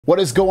What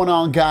is going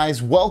on,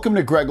 guys? Welcome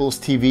to Greggles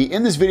TV.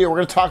 In this video, we're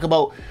going to talk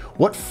about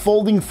what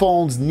folding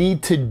phones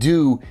need to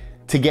do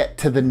to get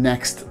to the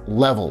next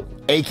level,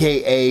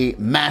 aka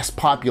mass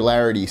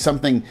popularity,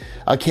 something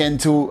akin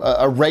to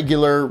a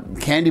regular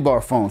candy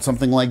bar phone,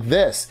 something like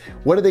this.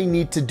 What do they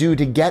need to do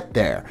to get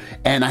there?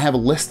 And I have a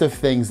list of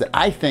things that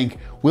I think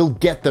will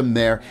get them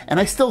there, and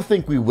I still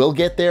think we will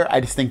get there.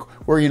 I just think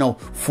we're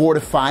 4 to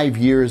 5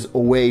 years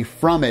away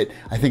from it.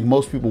 I think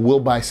most people will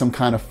buy some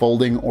kind of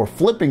folding or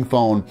flipping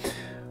phone.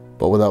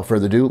 But without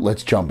further ado,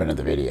 let's jump into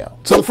the video.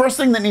 So the first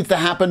thing that needs to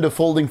happen to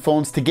folding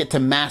phones to get to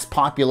mass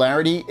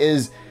popularity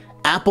is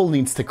Apple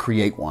needs to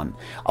create one.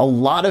 A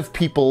lot of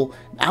people,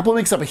 Apple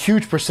makes up a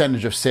huge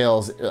percentage of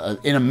sales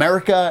in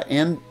America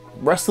and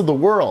rest of the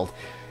world.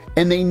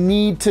 And they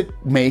need to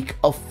make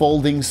a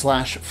folding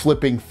slash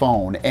flipping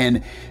phone.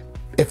 And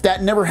if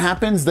that never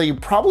happens, then you're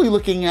probably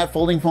looking at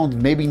folding phones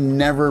maybe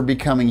never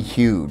becoming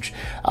huge.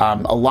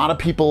 A lot of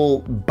people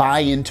buy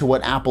into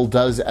what Apple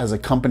does as a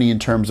company in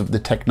terms of the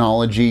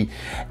technology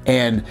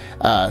and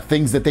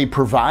things that they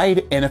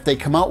provide. And if they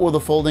come out with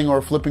a folding or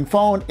a flipping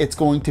phone, it's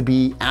going to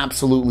be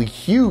absolutely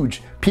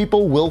huge.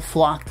 People will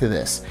flock to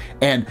this.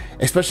 And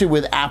especially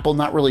with Apple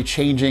not really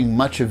changing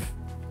much of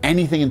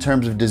anything in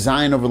terms of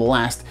design over the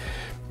last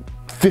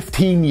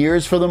 15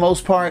 years for the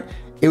most part,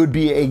 it would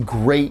be a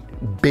great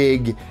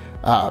big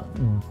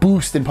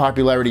boost in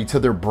popularity to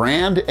their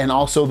brand and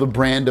also the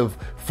brand of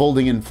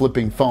folding and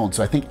flipping phones.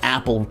 So I think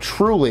Apple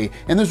truly,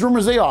 and there's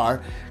rumors they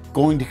are,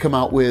 going to come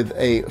out with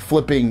a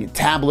flipping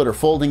tablet or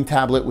folding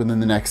tablet within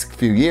the next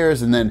few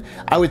years. And then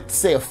I would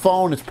say a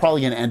phone, it's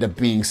probably going to end up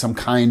being some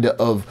kind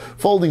of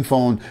folding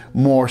phone,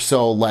 more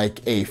so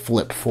like a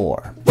Flip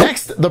 4.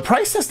 Next, the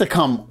price has to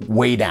come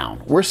way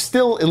down. We're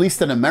still, at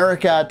least in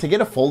America, to get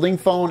a folding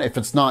phone, if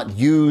it's not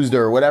used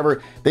or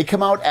whatever, they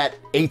come out at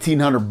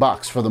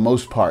 $1,800 for the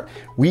most part.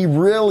 We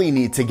really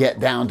need to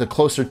get down to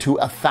closer to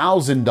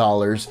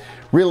 $1,000.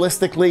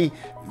 Realistically,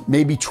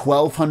 maybe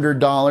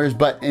 $1,200,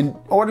 but in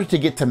order to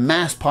get to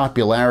mass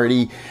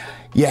popularity,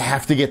 you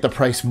have to get the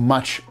price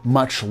much,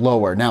 much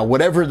lower. Now,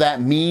 whatever that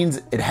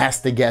means, it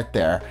has to get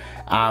there.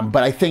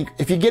 But I think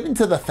if you get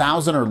into the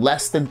 1,000 or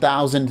less than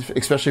 1,000,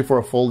 especially for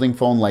a folding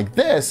phone like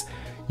this,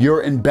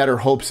 you're in better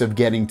hopes of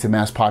getting to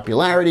mass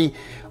popularity.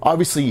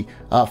 Obviously,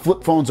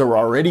 flip phones are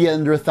already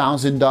under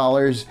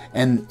 $1,000,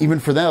 and even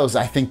for those,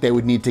 I think they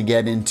would need to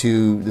get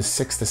into the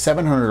 $600 to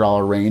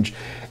 $700 range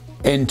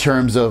in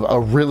terms of a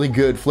really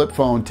good flip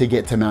phone to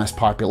get to mass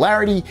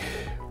popularity.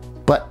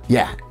 But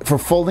yeah, for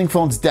folding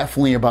phones,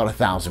 definitely about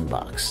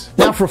 $1,000.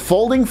 Now for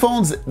folding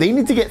phones, they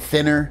need to get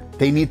thinner,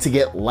 they need to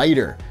get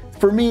lighter.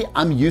 For me,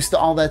 I'm used to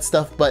all that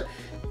stuff, but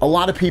a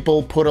lot of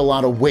people put a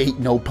lot of weight,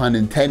 no pun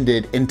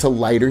intended, into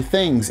lighter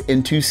things,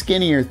 into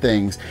skinnier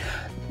things.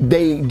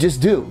 They just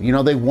do,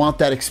 they want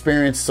that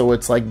experience, so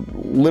it's like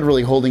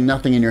literally holding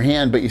nothing in your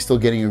hand, but you're still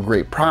getting a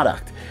great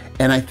product.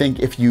 And I think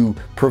if you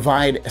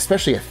provide,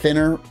 especially a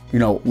thinner,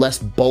 less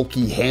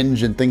bulky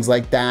hinge and things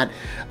like that,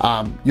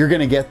 you're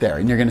gonna get there,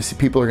 and you're gonna see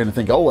people are gonna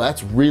think, oh,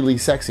 that's really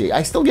sexy.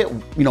 I still get,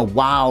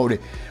 wowed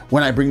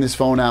when I bring this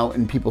phone out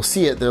and people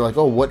see it. They're like,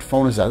 oh, what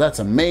phone is that? That's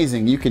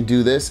amazing. You can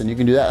do this and you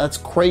can do that. That's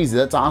crazy.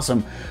 That's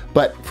awesome.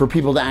 But for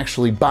people to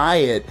actually buy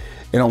it,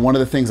 one of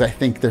the things I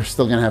think they're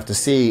still gonna have to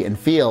see and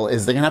feel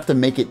is they're gonna have to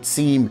make it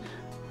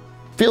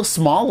feel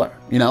smaller.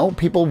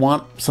 People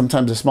want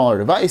sometimes a smaller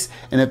device,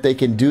 and if they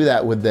can do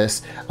that with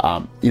this,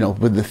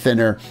 with the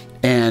thinner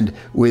and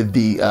with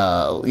the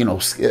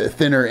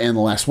thinner and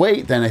the less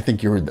weight, then I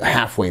think you're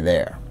halfway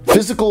there.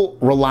 Physical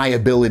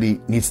reliability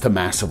needs to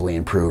massively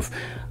improve.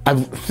 I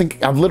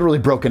think I've literally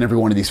broken every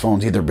one of these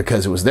phones either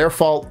because it was their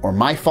fault or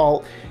my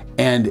fault,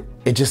 and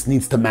it just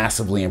needs to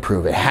massively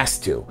improve. It has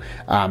to.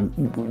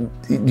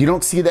 You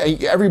don't see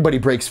that. Everybody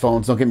breaks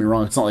phones, don't get me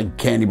wrong. It's not like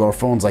candy bar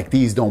phones like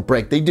these don't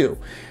break. They do.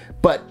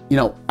 But,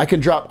 I can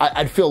drop,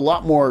 I'd feel a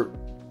lot more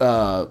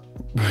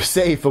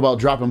safe about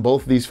dropping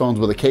both of these phones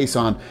with a case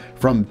on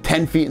from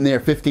 10 feet in the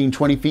air, 15,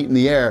 20 feet in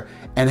the air,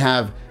 and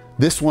have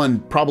this one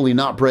probably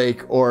not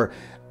break or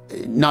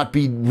not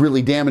be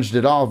really damaged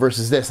at all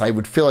versus this. I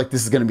would feel like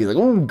this is gonna be like,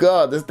 oh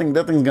God, that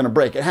thing's gonna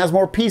break. It has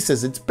more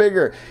pieces, it's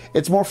bigger,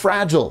 it's more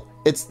fragile.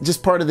 It's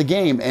just part of the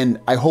game,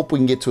 and I hope we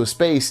can get to a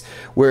space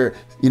where,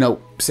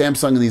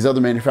 Samsung and these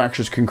other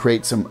manufacturers can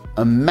create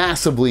a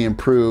massively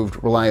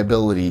improved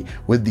reliability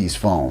with these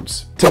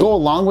phones. To go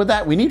along with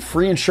that, we need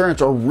free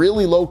insurance or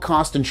really low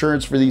cost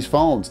insurance for these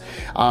phones.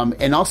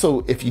 And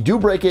also, if you do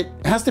break it,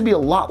 it has to be a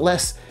lot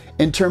less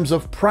in terms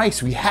of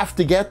price. We have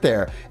to get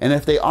there. And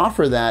if they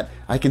offer that,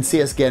 I can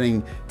see us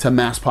getting to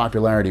mass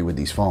popularity with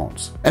these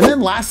phones. And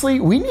then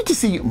lastly, we need to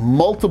see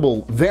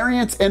multiple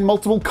variants and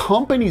multiple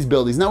companies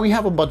build these. Now we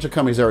have a bunch of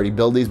companies already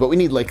build these, but we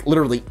need like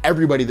literally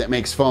everybody that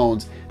makes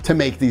phones to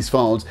make these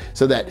phones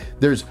so that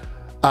there's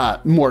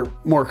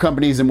more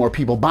companies and more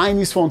people buying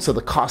these phones, so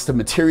the cost of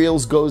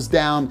materials goes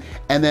down.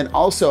 And then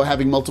also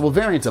having multiple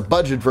variants, a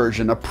budget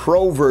version, a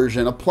pro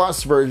version, a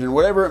plus version,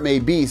 whatever it may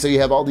be. So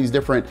you have all these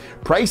different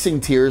pricing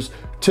tiers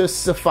to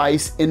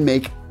suffice and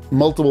make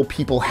multiple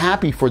people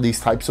happy for these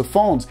types of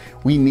phones.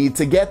 We need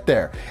to get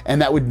there.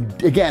 And that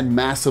would, again,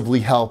 massively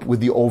help with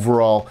the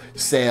overall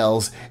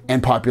sales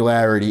and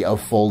popularity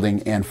of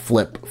folding and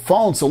flip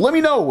phones. So let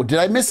me know, did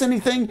I miss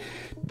anything?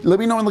 Let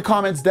me know in the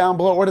comments down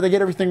below, or did I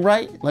get everything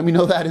right? Let me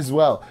know that as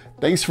well.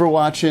 Thanks for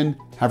watching.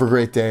 Have a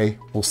great day.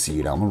 We'll see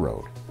you down the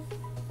road.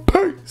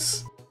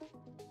 Peace.